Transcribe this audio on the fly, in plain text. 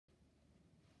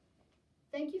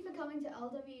Thank you for coming to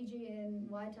LWG in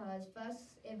Waita's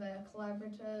first ever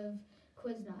collaborative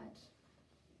quiz night.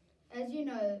 As you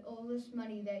know, all this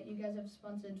money that you guys have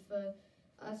sponsored for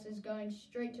us is going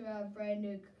straight to our brand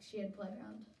new shared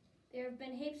playground. There have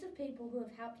been heaps of people who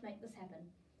have helped make this happen.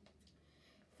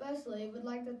 Firstly, we'd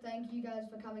like to thank you guys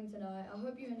for coming tonight. I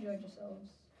hope you enjoyed yourselves.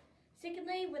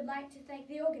 Secondly, we'd like to thank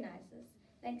the organisers.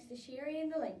 Thanks to Sherry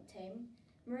and the Link team,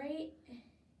 Marie,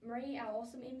 our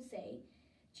awesome MC,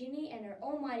 Jenny and her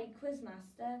almighty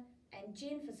quizmaster, and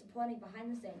Jen for supporting behind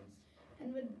the scenes.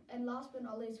 And last but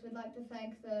not least, we'd like to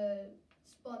thank the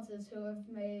sponsors who have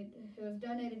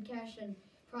donated cash and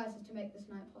prizes to make this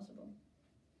night possible.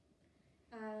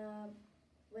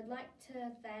 We'd like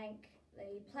to thank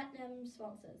the platinum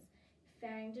sponsors,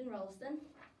 Farrington Rolleston,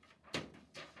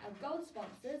 our gold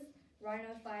sponsors,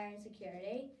 Rhino Fire and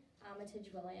Security, Armitage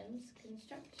Williams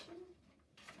Construction,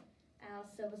 our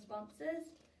silver sponsors,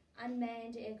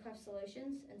 Unmanned Aircraft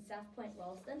Solutions in South Point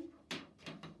Rolleston,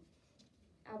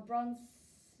 our bronze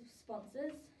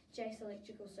sponsors, Jace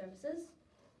Electrical Services,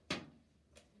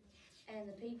 and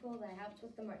the people that helped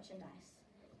with the merchandise,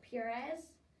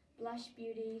 Puraz, Blush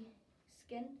Beauty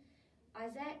Skin,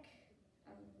 Isaac,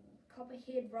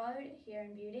 Copperhead Road here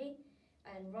in Beauty,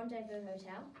 and Rendezvous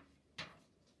Hotel,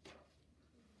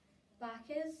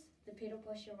 Barkers, the Pedal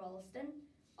Pusher Rolleston,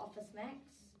 Office Max,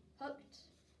 Hooked,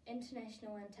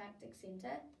 International Antarctic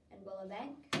Centre and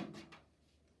Willowbank,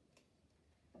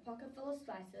 A Pocket Full of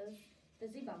Spices,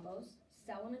 Busy Bumbles,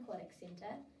 Selwyn Aquatic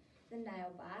Centre, The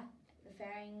Nail Bar, the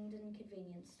Farringdon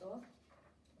Convenience Store,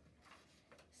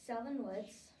 Southern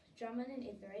Woods, Drummond and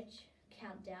Etheridge,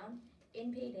 Countdown,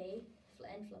 NPD,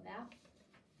 and Flip Out,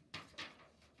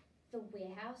 The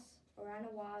Warehouse,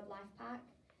 Orana Wildlife Park,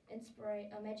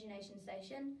 Imagination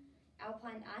Station,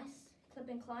 Alpine Ice, Clip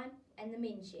and Climb, and the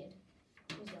Men's Shed,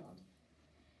 New Zealand.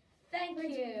 Thank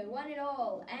you, one and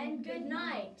all, and good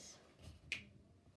night.